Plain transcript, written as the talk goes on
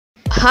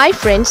Hi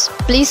friends,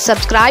 please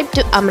subscribe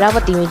to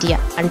Amaravathi Media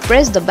and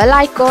press the bell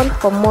icon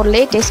for more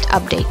latest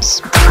updates.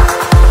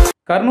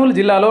 Kurnool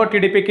జిల్లాలో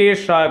టీడీపీకి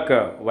shock,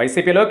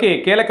 వైసీపీలోకి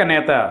కీలక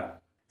నేత.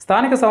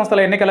 స్థానిక సంస్థల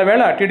ఎన్నికల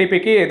వేళ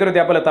టీడీపీకి ఎదురు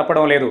దెబ్బలు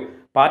తప్పడం లేదు.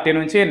 పార్టీ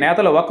నుంచి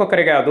నేతలు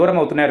ఒక్కొక్కరిగా దూరం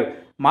అవుతున్నారు.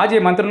 మాజీ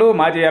మంత్రులు,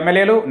 మాజీ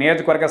ఎమ్మెల్యేలు,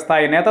 నియోజకవర్గ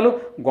స్థాయి నేతలు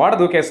గోడ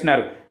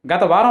దూకేస్తున్నారు.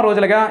 గత వారం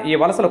రోజులుగా ఈ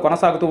వలసలు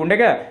కొనసాగుతూ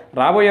ఉండగా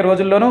రాబోయే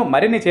రోజుల్లోనూ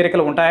మరిన్ని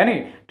చేరికలు ఉంటాయని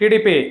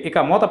టీడీపీ ఇక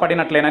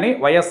మూతపడినట్లేనని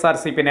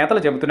వైఎస్ఆర్సీపీ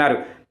నేతలు చెబుతున్నారు.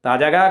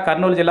 తాజాగా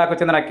కర్నూలు జిల్లాకు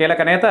చెందిన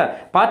కీలక నేత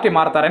పార్టీ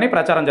మారతారని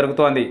ప్రచారం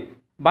జరుగుతోంది.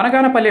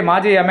 బనగానపల్లి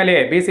మాజీ MLA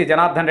BC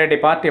Janardhan Reddy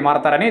party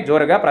మారతారని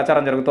జోరుగా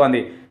ప్రచారం జరుగుతోంది.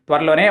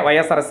 త్వరలోనే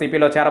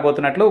వైఎస్ఆర్సీపీలో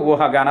చేరబోతున్నట్లు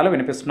ఊహాగానాలు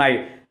వినిపిస్తున్నాయి.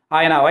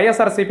 ఆయన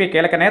వైఎస్ఆర్సీపీ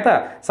కీలక నేత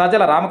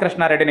సజ్జల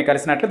రామకృష్ణారెడ్డిని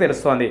కలిసినట్లు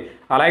తెలుస్తోంది.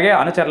 అలాగే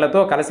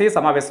అనుచరులతో కలిసి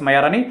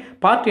సమావేశమయ్యారని,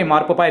 పార్టీ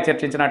మార్పుపై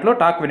చర్చించినట్లు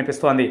టాక్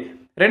వినిపిస్తోంది.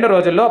 2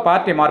 రోజుల్లో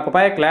పార్టీ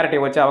మార్పుపై క్లారిటీ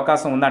వచ్చే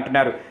అవకాశం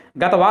ఉందంటున్నారు.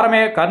 గత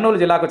వారమే కర్నూలు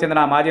జిల్లాకు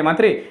చెందిన మాజీ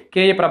మంత్రి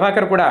కేఈ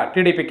ప్రభాకర్ కూడా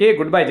టీడీపీకి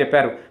గుడ్ బై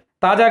చెప్పారు.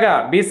 తాజాగా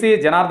బీసీ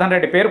జనార్దన్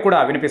రెడ్డి పేరు కూడా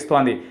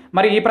వినిపిస్తోంది.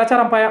 మరి ఈ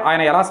ప్రచారంపై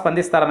ఆయన ఎలా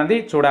స్పందిస్తారన్నది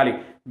చూడాలి.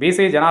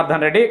 బీసీ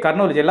జనార్దన్ రెడ్డి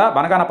కర్నూలు జిల్లా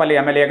బనగానపల్లి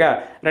ఎమ్మెల్యేగా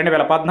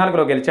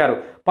 2014లో గెలిచారు.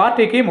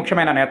 పార్టీకి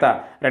ముఖ్యమైన నేత.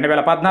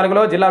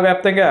 2014లో జిల్లా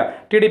వ్యాప్తంగా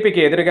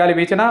టీడీపీకి ఎదురుగాలి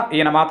వీచినా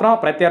ఈయన మాత్రం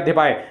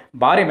ప్రత్యర్థిపై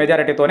భారీ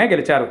మెజారిటీతోనే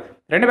గెలిచారు.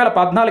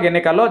 2014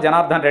 ఎన్నికల్లో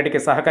జనార్దన్ రెడ్డికి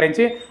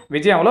సహకరించి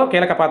విజయంలో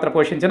కీలక పాత్ర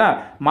పోషించిన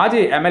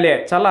మాజీ ఎమ్మెల్యే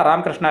చల్లా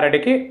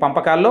రామకృష్ణారెడ్డికి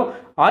పంపకాల్లో,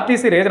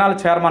 ఆర్టీసీ రీజనల్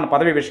చైర్మన్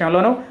పదవి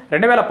విషయంలోనూ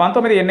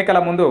 2019 ఎన్నికల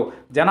ముందు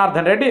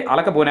జనార్దన్ రెడ్డి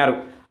అలకబూనారు.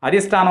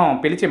 అధిష్టానం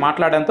పిలిచి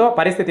మాట్లాడడంతో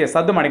పరిస్థితి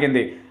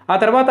సద్దుమణిగింది. ఆ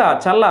తర్వాత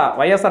చల్లా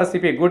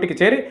వైఎస్ఆర్సీపీ గూటికి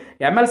చేరి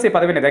ఎమ్మెల్సీ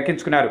పదవిని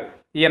దక్కించుకున్నారు.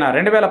 ఈయన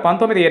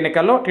 2019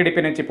 ఎన్నికల్లో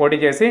టీడీపీ నుంచి పోటీ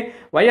చేసి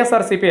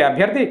వైఎస్ఆర్సీపీ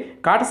అభ్యర్థి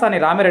కాటసాని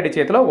రామిరెడ్డి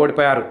చేతిలో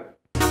ఓడిపోయారు.